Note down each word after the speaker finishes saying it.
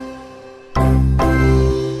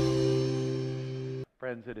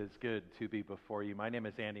Friends, it is good to be before you. My name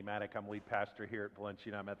is Andy Maddock. I'm lead pastor here at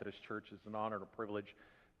Valencia Methodist Church. It's an honor and a privilege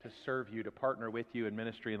to serve you, to partner with you in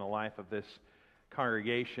ministry in the life of this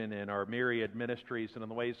congregation and our myriad ministries and in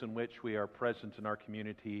the ways in which we are present in our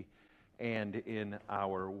community and in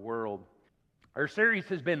our world. Our series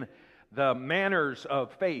has been the manners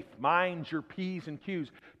of faith, mind your P's and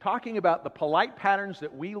Q's, talking about the polite patterns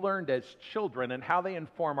that we learned as children and how they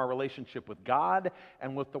inform our relationship with God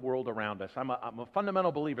and with the world around us. I'm a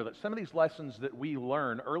fundamental believer that some of these lessons that we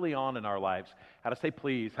learn early on in our lives, how to say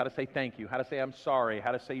please, how to say thank you, how to say I'm sorry,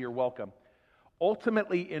 how to say you're welcome,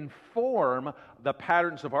 ultimately inform the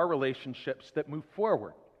patterns of our relationships that move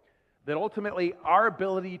forward. That ultimately our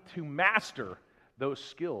ability to master those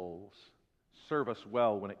skills serve us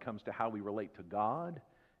well when it comes to how we relate to God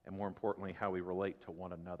and, more importantly, how we relate to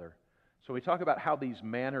one another. So we talk about how these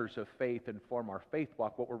manners of faith inform our faith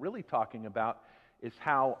walk. What we're really talking about is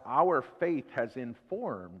how our faith has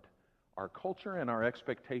informed our culture and our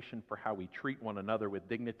expectation for how we treat one another with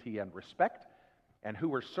dignity and respect, and who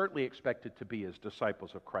we're certainly expected to be as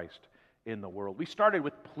disciples of Christ in the world. We started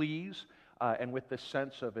with please, and with this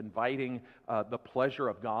sense of inviting the pleasure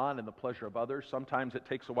of God and the pleasure of others. Sometimes it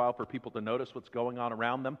takes a while for people to notice what's going on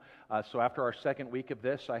around them. So after our second week of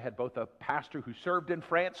this, I had both a pastor who served in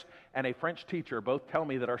France and a French teacher both tell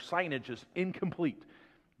me that our signage is incomplete,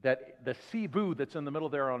 that the "si vous" that's in the middle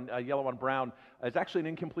there on yellow on brown is actually an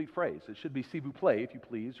incomplete phrase. It should be "s'il vous plaît," if you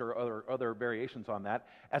please, or other variations on that.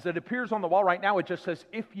 As it appears on the wall right now, it just says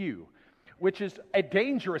 "if you," which is a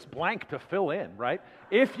dangerous blank to fill in, right?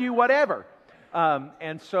 If you whatever.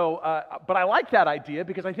 But I like that idea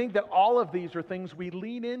because I think that all of these are things we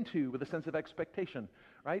lean into with a sense of expectation,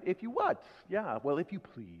 right? If you what? Yeah, well, if you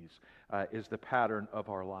please, is the pattern of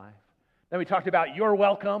our life. Then we talked about you're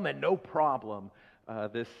welcome and no problem.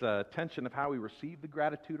 This tension of how we receive the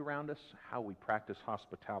gratitude around us, how we practice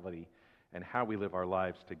hospitality, and how we live our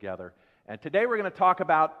lives together. And today we're going to talk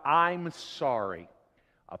about I'm sorry.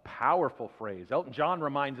 A powerful phrase. Elton John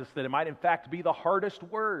reminds us that it might in fact be the hardest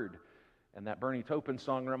word. And that Bernie Taupin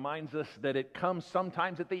song reminds us that it comes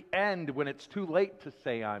sometimes at the end when it's too late to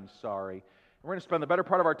say I'm sorry. And we're going to spend the better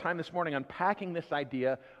part of our time this morning unpacking this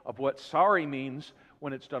idea of what sorry means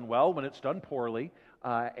when it's done well, when it's done poorly,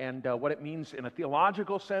 and what it means in a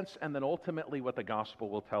theological sense, and then ultimately what the gospel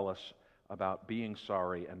will tell us about being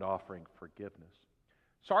sorry and offering forgiveness.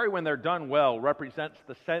 Sorry when they're done well represents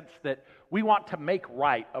the sense that we want to make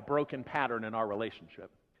right a broken pattern in our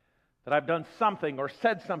relationship. That I've done something or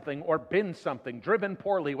said something or been something, driven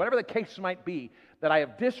poorly, whatever the case might be, that I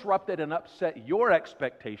have disrupted and upset your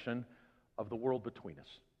expectation of the world between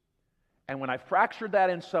us. And when I fractured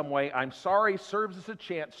that in some way, I'm sorry serves as a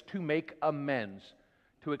chance to make amends,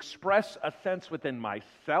 to express a sense within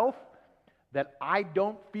myself that I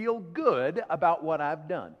don't feel good about what I've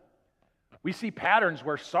done. We see patterns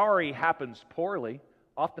where sorry happens poorly,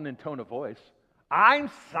 often in tone of voice. I'm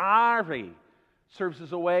sorry serves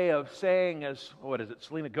as a way of saying, as,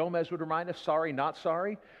 Selena Gomez would remind us, sorry, not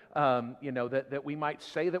sorry. That we might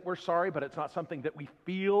say that we're sorry, but it's not something that we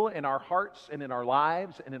feel in our hearts and in our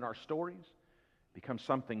lives and in our stories. It becomes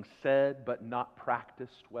something said but not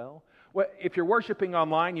practiced well. Well, if you're worshiping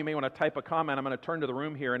online, you may want to type a comment. I'm going to turn to the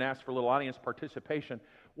room here and ask for a little audience participation.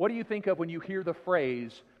 What do you think of when you hear the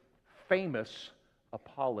phrase famous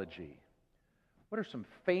apology? What are some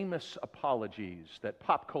famous apologies that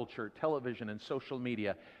pop culture, television, and social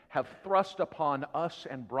media have thrust upon us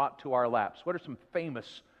and brought to our laps? What are some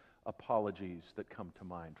famous apologies that come to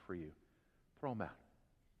mind for you? Throw them out.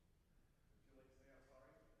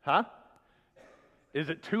 Huh? Is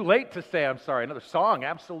it too late to say I'm sorry? Another song,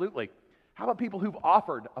 absolutely. How about people who've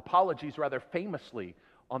offered apologies rather famously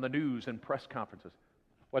on the news and press conferences?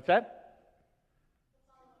 What's that?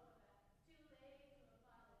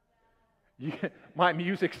 My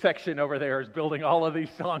music section over there is building all of these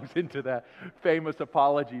songs into that famous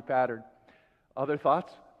apology pattern. Other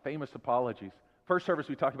thoughts? Famous apologies. First service,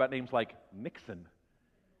 we talked about names like Nixon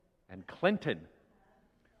and Clinton.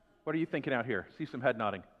 What are you thinking out here? See some head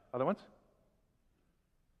nodding. Other ones?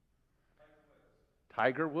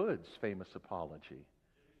 Tiger Woods' famous apology.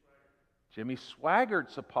 Jimmy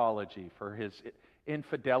Swaggart's apology for his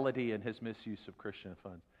infidelity and his misuse of Christian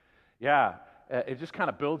funds. Yeah. It just kind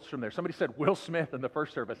of builds from there. Somebody said Will Smith in the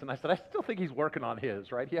first service, and I said, I still think he's working on his,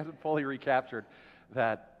 right? He hasn't fully recaptured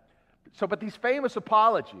that. But these famous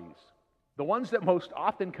apologies, the ones that most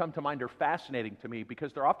often come to mind are fascinating to me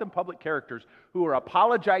because they're often public characters who are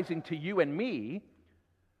apologizing to you and me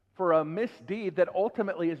for a misdeed that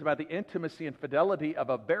ultimately is about the intimacy and fidelity of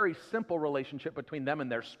a very simple relationship between them and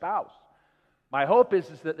their spouse. My hope is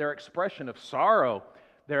that their expression of sorrow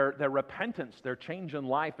their repentance, their change in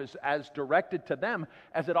life is as directed to them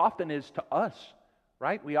as it often is to us,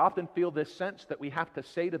 right? We often feel this sense that we have to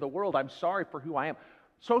say to the world, I'm sorry for who I am.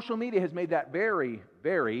 Social media has made that very,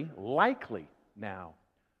 very likely now.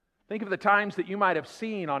 Think of the times that you might have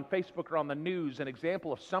seen on Facebook or on the news an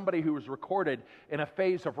example of somebody who was recorded in a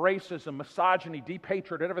phase of racism, misogyny, deep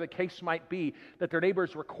hatred, whatever the case might be, that their neighbor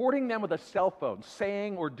is recording them with a cell phone,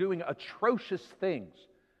 saying or doing atrocious things.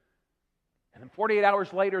 And then 48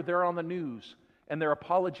 hours later, they're on the news, and their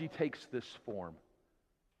apology takes this form.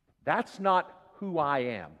 That's not who I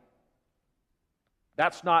am.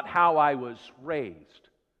 That's not how I was raised.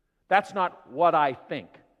 That's not what I think.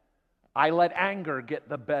 I let anger get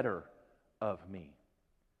the better of me.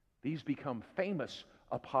 These become famous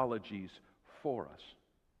apologies for us.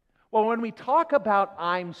 Well, when we talk about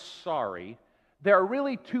I'm sorry, there are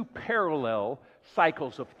really two parallel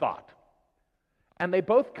cycles of thought. And they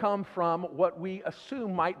both come from what we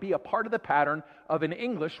assume might be a part of the pattern of, in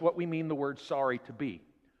English, what we mean the word sorry to be.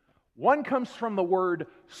 One comes from the word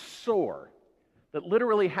sore, that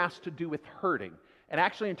literally has to do with hurting. And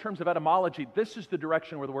actually, in terms of etymology, this is the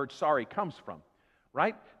direction where the word sorry comes from,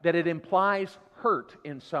 right? That it implies hurt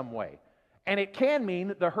in some way. And it can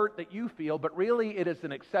mean the hurt that you feel, but really it is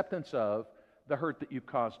an acceptance of the hurt that you've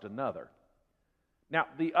caused another. Now,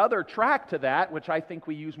 the other track to that, which I think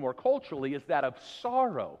we use more culturally, is that of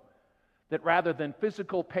sorrow. That rather than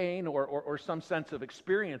physical pain or some sense of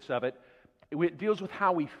experience of it, it deals with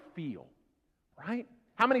how we feel, right?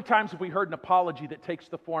 How many times have we heard an apology that takes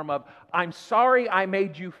the form of, I'm sorry I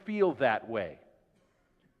made you feel that way?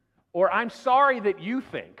 Or I'm sorry that you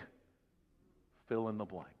think, fill in the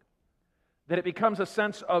blank. That it becomes a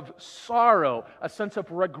sense of sorrow, a sense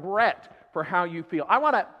of regret for how you feel. I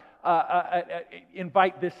want to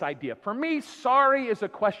invite this idea. For me, sorry is a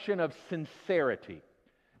question of sincerity.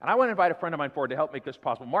 And I want to invite a friend of mine forward to help make this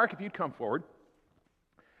possible. Mark, if you'd come forward.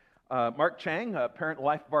 Mark Chang, parent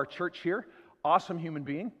life of our church here. Awesome human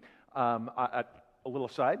being. A little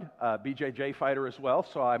aside, BJJ fighter as well,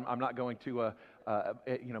 so I'm not going to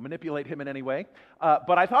manipulate him in any way.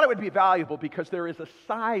 But I thought it would be valuable because there is a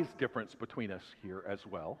size difference between us here as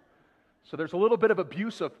well. So there's a little bit of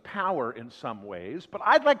abuse of power in some ways, but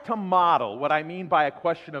I'd like to model what I mean by a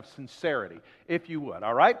question of sincerity, if you would,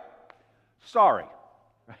 all right? Sorry.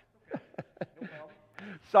 Okay. No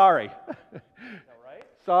problem. Sorry. All right.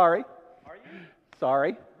 Sorry. Are you?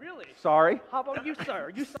 Sorry. Really? Sorry. How about you, sir?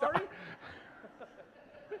 Are you sorry?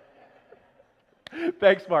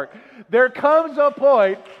 Thanks, Mark. There comes a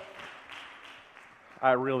point,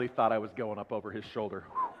 I really thought I was going up over his shoulder,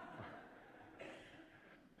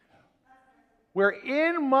 where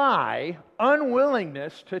in my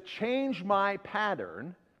unwillingness to change my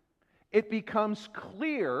pattern, it becomes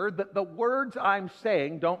clear that the words I'm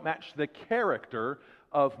saying don't match the character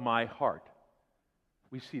of my heart.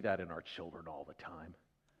 We see that in our children all the time.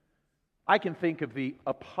 I can think of the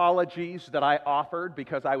apologies that I offered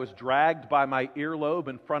because I was dragged by my earlobe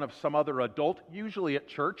in front of some other adult, usually at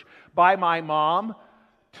church, by my mom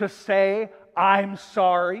to say, I'm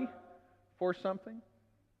sorry for something.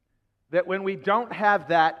 That when we don't have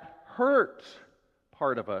that hurt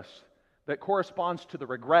part of us that corresponds to the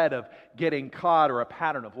regret of getting caught or a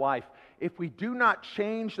pattern of life, if we do not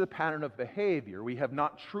change the pattern of behavior, we have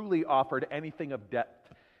not truly offered anything of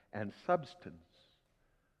depth and substance.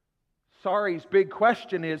 Sorry's big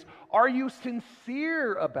question is, are you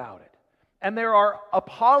sincere about it? And there are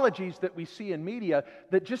apologies that we see in media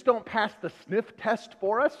that just don't pass the sniff test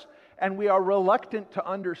for us, and we are reluctant to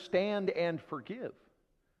understand and forgive.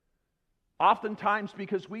 Oftentimes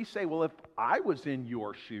because we say, well, if I was in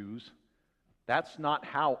your shoes, that's not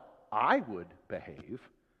how I would behave.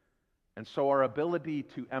 And so our ability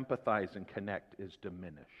to empathize and connect is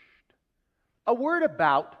diminished. A word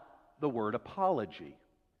about the word apology.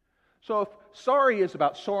 So if sorry is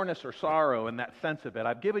about soreness or sorrow in that sense of it,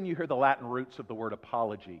 I've given you here the Latin roots of the word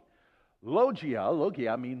apology.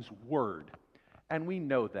 Logia means word. And we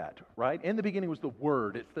know that, right? In the beginning was the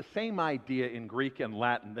Word. It's the same idea in Greek and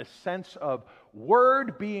Latin, this sense of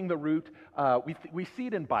word being the root. We see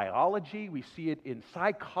it in biology. We see it in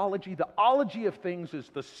psychology. The ology of things is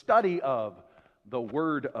the study of the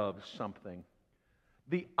word of something.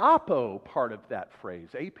 The apo part of that phrase,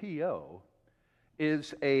 apo,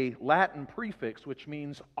 is a Latin prefix which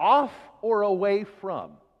means off or away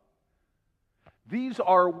from. These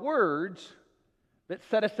are words that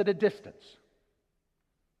set us at a distance.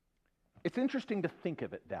 It's interesting to think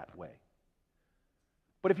of it that way.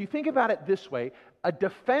 But if you think about it this way, a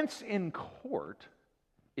defense in court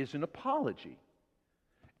is an apology.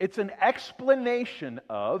 It's an explanation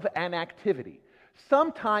of an activity.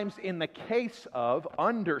 Sometimes in the case of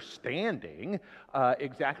understanding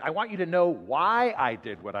exactly, I want you to know why I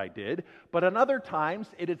did what I did, but in other times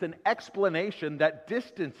it is an explanation that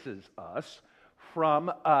distances us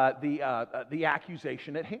from the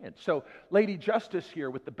accusation at hand. So Lady Justice here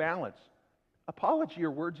with the balance. Apology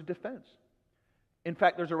or words of defense. In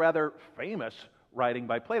fact, there's a rather famous writing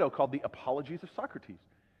by Plato called the Apologies of Socrates.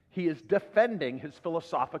 He is defending his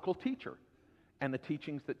philosophical teacher and the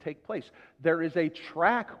teachings that take place. There is a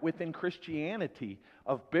track within Christianity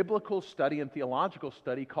of biblical study and theological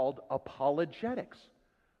study called apologetics,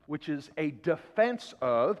 which is a defense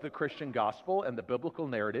of the Christian gospel and the biblical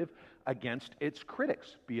narrative against its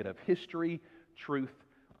critics, be it of history, truth,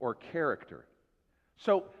 or character.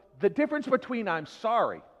 So the difference between I'm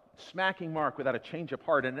sorry, smacking Mark without a change of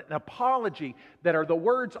heart, and an apology that are the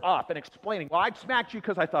words off and explaining, well, I smacked you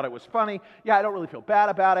because I thought it was funny. Yeah, I don't really feel bad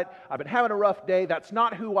about it. I've been having a rough day. That's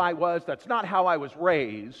not who I was. That's not how I was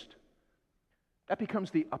raised. That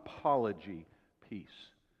becomes the apology piece,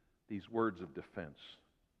 these words of defense.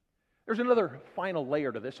 There's another final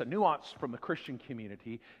layer to this, a nuance from the Christian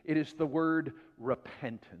community. It is the word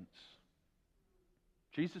repentance.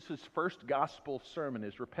 Jesus' first gospel sermon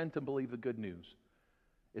is repent and believe the good news.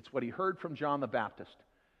 It's what he heard from John the Baptist.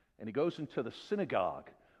 And he goes into the synagogue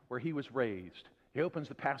where he was raised. He opens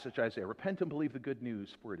the passage Isaiah, repent and believe the good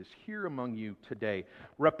news, for it is here among you today.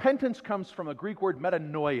 Repentance comes from a Greek word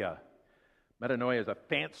metanoia. Metanoia is a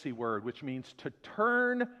fancy word which means to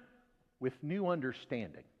turn with new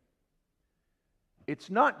understanding. It's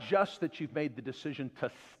not just that you've made the decision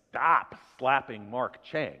to stop slapping Mark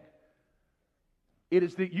Chang. It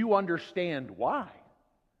is that you understand why.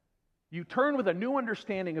 You turn with a new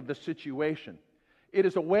understanding of the situation. It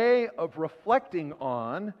is a way of reflecting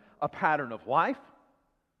on a pattern of life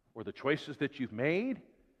or the choices that you've made,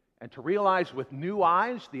 and to realize with new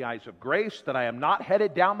eyes, the eyes of grace, that I am not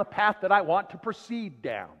headed down the path that I want to proceed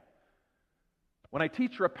down. When I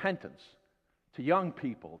teach repentance to young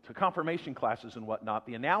people, to confirmation classes and whatnot,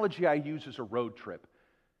 the analogy I use is a road trip.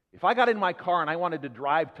 If I got in my car and I wanted to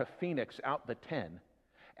drive to Phoenix out the 10,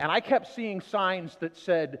 and I kept seeing signs that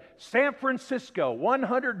said, San Francisco,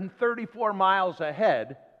 134 miles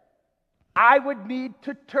ahead, I would need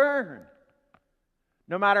to turn.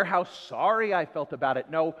 No matter how sorry I felt about it,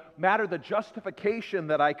 no matter the justification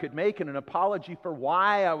that I could make and an apology for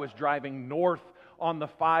why I was driving north on the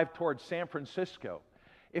 5 towards San Francisco,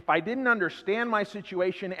 if I didn't understand my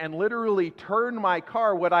situation and literally turn my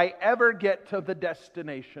car, would I ever get to the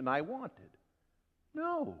destination I wanted?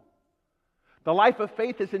 No. The life of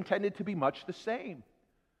faith is intended to be much the same.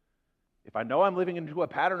 If I know I'm living into a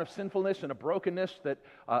pattern of sinfulness and a brokenness that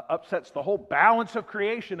upsets the whole balance of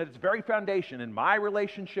creation at its very foundation in my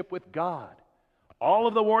relationship with God, all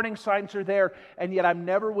of the warning signs are there, and yet I'm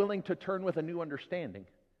never willing to turn with a new understanding,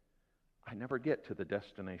 I never get to the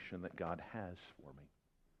destination that God has for me.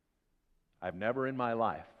 I've never in my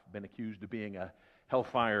life been accused of being a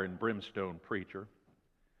hellfire and brimstone preacher.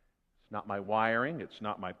 It's not my wiring, it's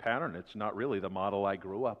not my pattern, it's not really the model I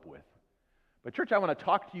grew up with. But church, I want to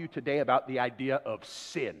talk to you today about the idea of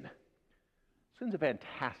sin. Sin's a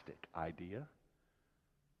fantastic idea.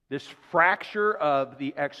 This fracture of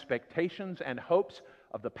the expectations and hopes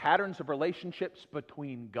of the patterns of relationships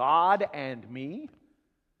between God and me,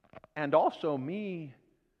 and also me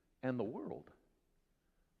and the world.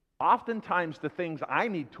 Oftentimes, the things I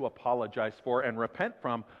need to apologize for and repent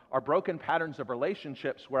from are broken patterns of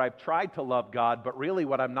relationships where I've tried to love God, but really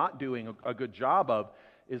what I'm not doing a good job of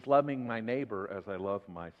is loving my neighbor as I love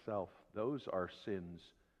myself. Those are sins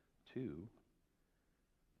too.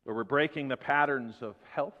 Where we're breaking the patterns of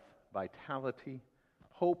health, vitality,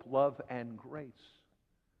 hope, love, and grace.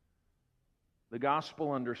 The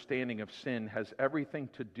gospel understanding of sin has everything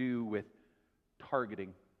to do with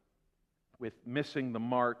targeting, with missing the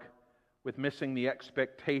mark, with missing the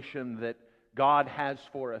expectation that God has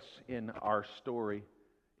for us in our story,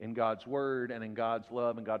 in God's Word and in God's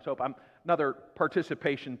love and God's hope. Another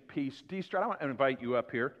participation piece. D-Strat, I want to invite you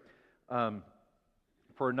up here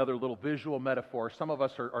for another little visual metaphor. Some of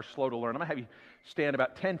us are slow to learn. I'm going to have you stand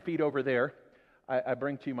about 10 feet over there. I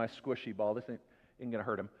bring to you my squishy ball. This ain't going to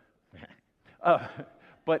hurt him.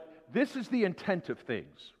 But this is the intent of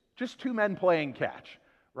things. Just two men playing catch,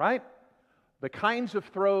 right? The kinds of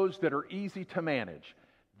throws that are easy to manage.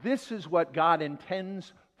 This is what God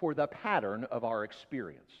intends for the pattern of our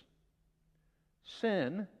experience.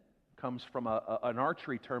 Sin comes from an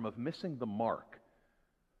archery term of missing the mark.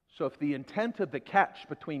 So if the intent of the catch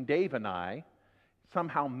between Dave and I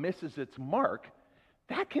somehow misses its mark,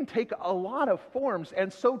 that can take a lot of forms,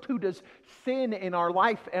 and so too does sin in our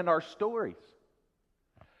life and our stories.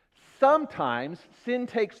 Sometimes sin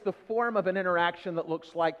takes the form of an interaction that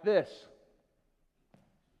looks like this.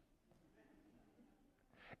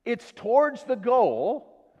 It's towards the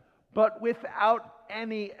goal, but without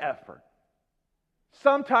any effort.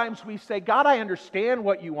 Sometimes we say, God, I understand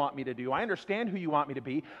what you want me to do. I understand who you want me to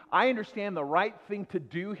be. I understand the right thing to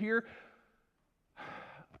do here.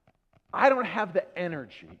 I don't have the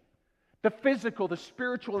energy, the physical, the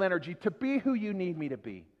spiritual energy to be who you need me to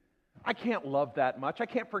be. I can't love that much. I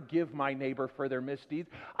can't forgive my neighbor for their misdeeds.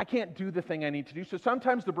 I can't do the thing I need to do. So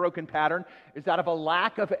sometimes the broken pattern is out of a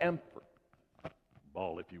lack of effort.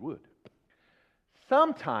 Ball, if you would.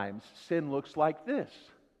 Sometimes sin looks like this.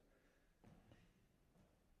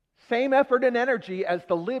 Same effort and energy as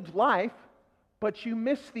the lived life, but you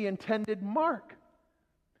miss the intended mark.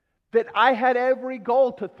 That I had every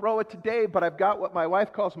goal to throw it today, but I've got what my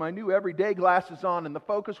wife calls my new everyday glasses on, and the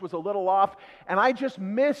focus was a little off, and I just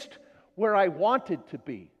missed where I wanted to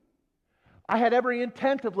be. I had every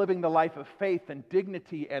intent of living the life of faith and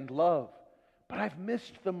dignity and love, but I've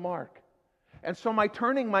missed the mark. And so my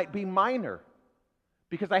turning might be minor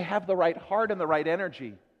because I have the right heart and the right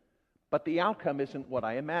energy, but the outcome isn't what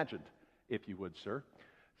I imagined, if you would, sir.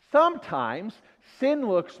 Sometimes sin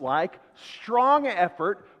looks like strong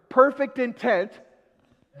effort, perfect intent,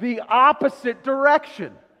 the opposite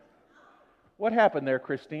direction. What happened there,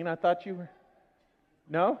 Christine? I thought you were...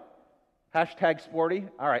 No? Hashtag sporty?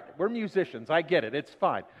 All right, we're musicians. I get it. It's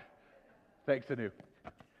fine. Thanks, Anu.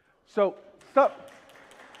 So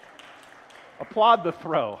applaud the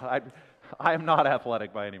throw. I am not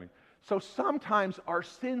athletic by any means. So sometimes our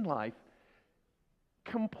sin life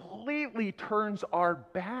completely turns our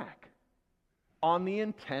back on the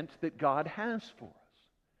intent that God has for us.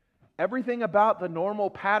 Everything about the normal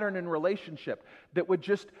pattern in relationship that would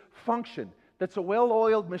just function, that's a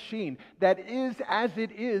well-oiled machine, that is as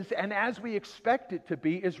it is and as we expect it to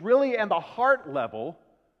be, is really at the heart level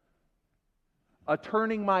a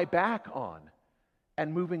turning my back on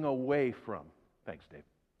and moving away from. Thanks, Dave.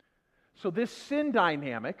 So this sin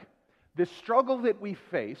dynamic, this struggle that we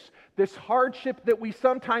face, this hardship that we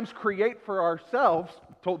sometimes create for ourselves,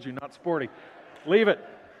 told you, not sporty. Leave it.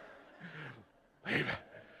 Leave it.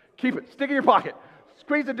 Keep it. Stick it in your pocket.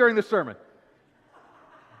 Squeeze it during the sermon.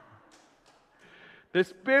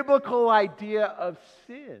 This biblical idea of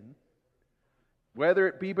sin, whether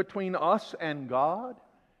it be between us and God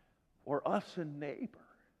or us and neighbor,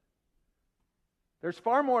 there's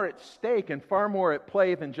far more at stake and far more at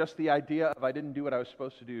play than just the idea of I didn't do what I was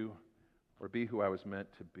supposed to do or be who I was meant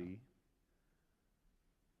to be.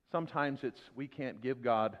 Sometimes it's we can't give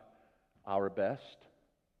God our best,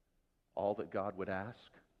 all that God would ask,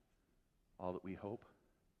 all that we hope.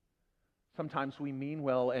 Sometimes we mean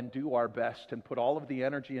well and do our best and put all of the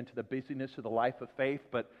energy into the busyness of the life of faith,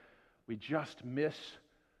 but we just miss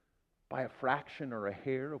by a fraction or a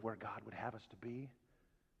hair of where God would have us to be.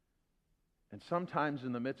 And sometimes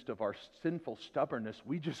in the midst of our sinful stubbornness,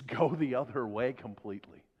 we just go the other way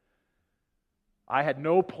completely. I had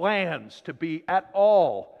no plans to be at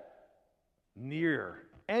all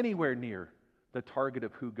anywhere near the target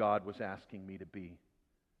of who God was asking me to be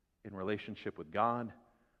in relationship with God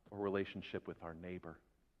or relationship with our neighbor.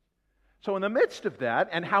 So in the midst of that,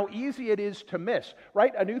 and how easy it is to miss,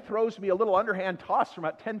 right? Anu throws me a little underhand toss from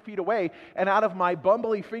about 10 feet away, and out of my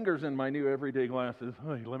bumbly fingers in my new everyday glasses,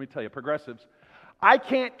 let me tell you, progressives, I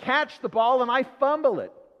can't catch the ball and I fumble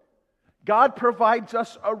it. God provides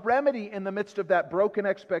us a remedy in the midst of that broken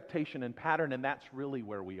expectation and pattern, and that's really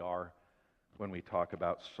where we are when we talk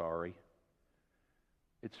about sorry.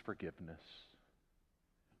 It's forgiveness.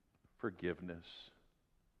 Forgiveness.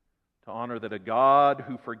 To honor that a God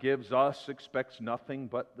who forgives us expects nothing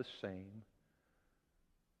but the same.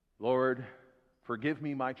 Lord, forgive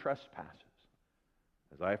me my trespasses,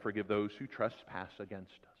 as I forgive those who trespass against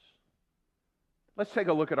us. Let's take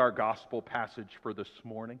a look at our gospel passage for this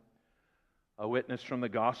morning. A witness from the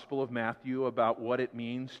Gospel of Matthew about what it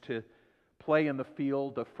means to play in the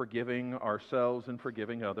field of forgiving ourselves and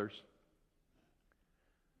forgiving others.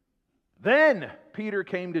 Then Peter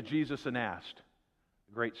came to Jesus and asked.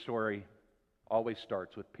 A great story always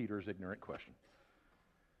starts with Peter's ignorant question.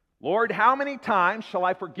 Lord, how many times shall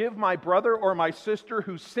I forgive my brother or my sister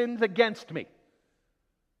who sins against me?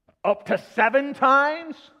 Up to 7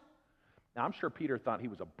 times? Now, I'm sure Peter thought he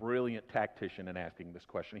was a brilliant tactician in asking this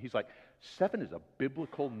question. He's like, 7 is a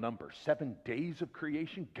biblical number. 7 days of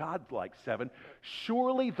creation, God's like 7.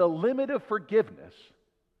 Surely the limit of forgiveness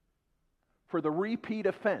for the repeat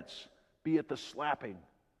offense, be it the slapping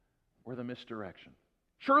or the misdirection.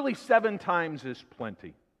 Surely 7 times is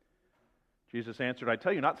plenty. Jesus answered, I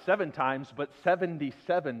tell you, not 7 times, but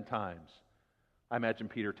 77 times. I imagine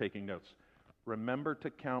Peter taking notes. Remember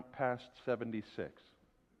to count past 76.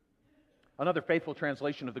 Another faithful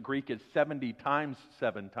translation of the Greek is 70 times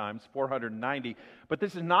 7 times, 490. But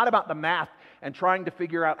this is not about the math and trying to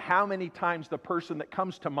figure out how many times the person that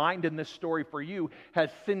comes to mind in this story for you has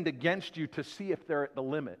sinned against you to see if they're at the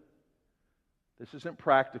limit. This isn't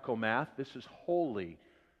practical math. This is holy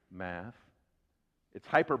math. It's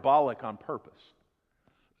hyperbolic on purpose.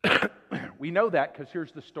 We know that because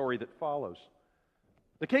here's the story that follows.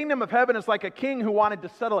 The kingdom of heaven is like a king who wanted to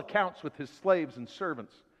settle accounts with his slaves and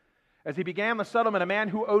servants. As he began the settlement, a man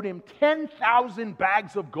who owed him 10,000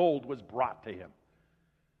 bags of gold was brought to him.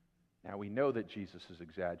 Now we know that Jesus is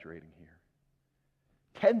exaggerating here.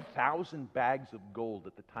 10,000 bags of gold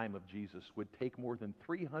at the time of Jesus would take more than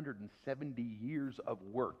 370 years of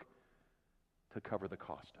work to cover the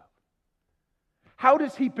cost of. How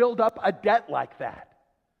does he build up a debt like that?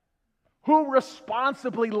 Who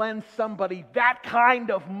responsibly lends somebody that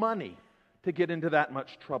kind of money to get into that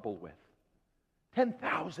much trouble with?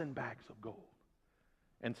 10,000 bags of gold.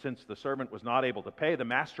 And since the servant was not able to pay, the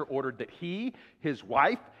master ordered that he, his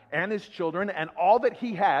wife, and his children, and all that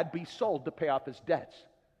he had be sold to pay off his debts.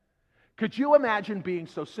 Could you imagine being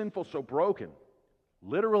so sinful, so broken,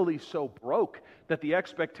 literally so broke, that the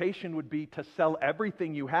expectation would be to sell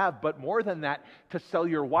everything you have, but more than that, to sell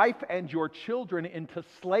your wife and your children into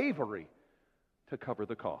slavery to cover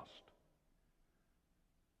the cost?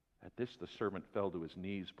 At this, the servant fell to his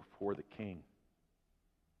knees before the king.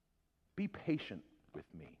 Be patient with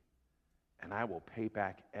me, and I will pay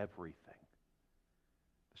back everything.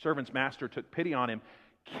 The servant's master took pity on him,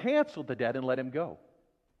 canceled the debt, and let him go.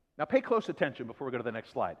 Now pay close attention before we go to the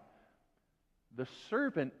next slide. The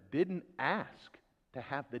servant didn't ask to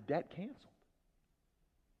have the debt canceled.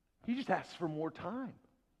 He just asked for more time.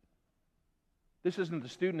 This isn't the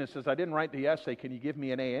student that says, I didn't write the essay, can you give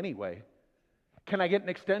me an A anyway? Can I get an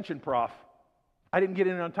extension, Prof? I didn't get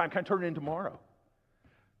in on time, can I turn it in tomorrow?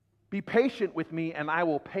 Be patient with me and I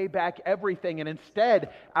will pay back everything. And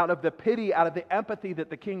instead, out of the pity, out of the empathy that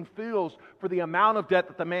the king feels for the amount of debt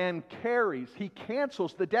that the man carries, he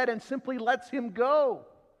cancels the debt and simply lets him go.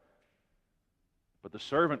 But the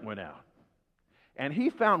servant went out, and he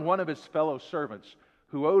found one of his fellow servants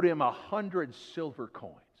who owed him 100 silver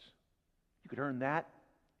coins. You could earn that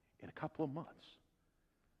in a couple of months.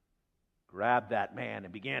 Grabbed that man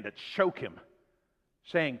and began to choke him,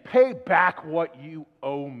 saying, "Pay back what you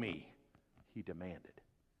owe me," he demanded.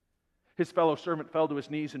 His fellow servant fell to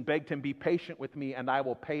his knees and begged him, "Be patient with me and I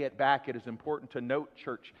will pay it back." It is important to note,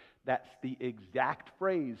 church, that's the exact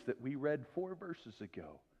phrase that we read 4 verses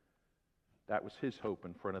ago. That was his hope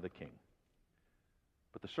in front of the king.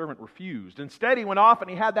 But the servant refused. Instead, he went off and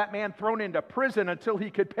he had that man thrown into prison until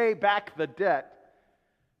he could pay back the debt.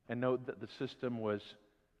 And note that the system was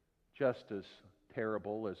just as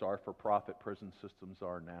terrible as our for-profit prison systems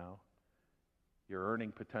are now. Your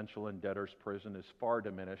earning potential in debtor's prison is far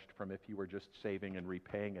diminished from if you were just saving and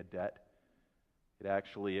repaying a debt. It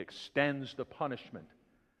actually extends the punishment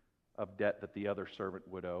of debt that the other servant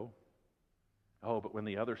would owe. Oh, but when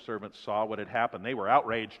the other servants saw what had happened, they were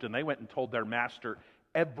outraged and they went and told their master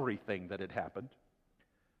everything that had happened.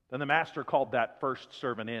 Then the master called that first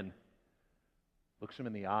servant in, looks him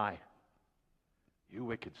in the eye. "You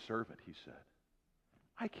wicked servant," he said.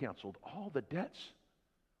 "I canceled all the debts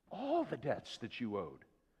that you owed,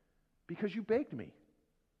 because you begged me."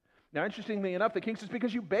 Now, interestingly enough, the king says,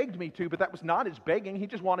 "Because you begged me to," but that was not his begging. He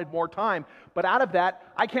just wanted more time. But out of that,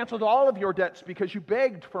 "I canceled all of your debts because you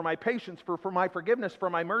begged for my patience, for my forgiveness, for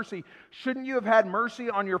my mercy. Shouldn't you have had mercy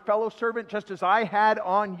on your fellow servant just as I had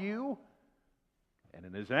on you?" And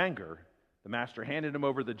in his anger, the master handed him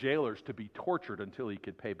over to the jailers to be tortured until he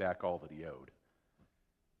could pay back all that he owed.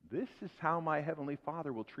 This is how my heavenly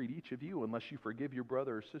Father will treat each of you unless you forgive your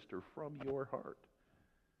brother or sister from your heart.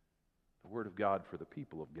 The word of God for the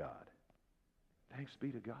people of God. Thanks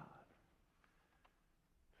be to God.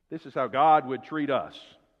 This is how God would treat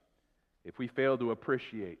us if we fail to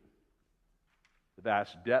appreciate the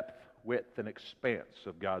vast depth, width, and expanse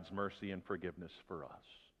of God's mercy and forgiveness for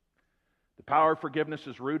us. The power of forgiveness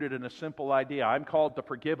is rooted in a simple idea. I'm called to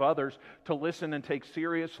forgive others, to listen and take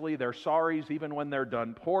seriously their sorries even when they're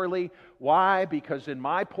done poorly. Why? Because in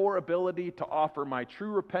my poor ability to offer my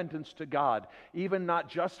true repentance to God, even not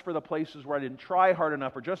just for the places where I didn't try hard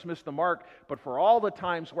enough or just missed the mark, but for all the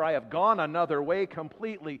times where I have gone another way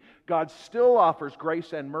completely, God still offers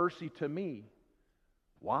grace and mercy to me.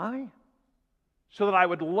 Why? So that I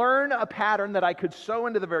would learn a pattern that I could sow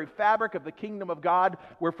into the very fabric of the kingdom of God,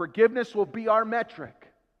 where forgiveness will be our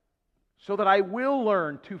metric. So that I will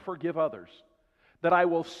learn to forgive others. that I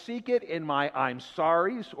will seek it in my I'm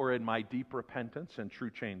sorries or in my deep repentance and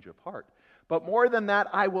true change of heart. But more than that,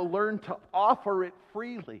 I will learn to offer it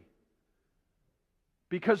freely.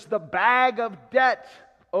 Because the bag of debt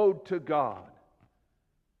owed to God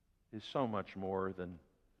is so much more than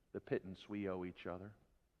the pittance we owe each other,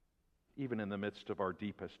 even in the midst of our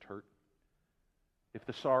deepest hurt. If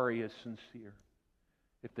the sorry is sincere,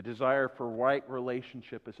 if the desire for right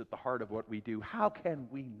relationship is at the heart of what we do, how can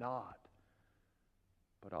we not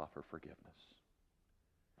but offer forgiveness?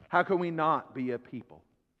 How can we not be a people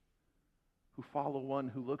who follow one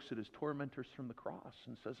who looks at his tormentors from the cross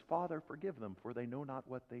and says, Father, forgive them, for they know not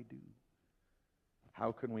what they do?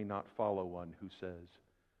 How can we not follow one who says,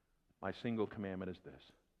 my single commandment is this: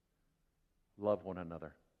 love one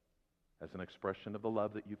another as an expression of the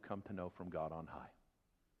love that you've come to know from God on high?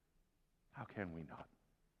 How can we not?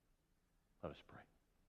 Let us pray.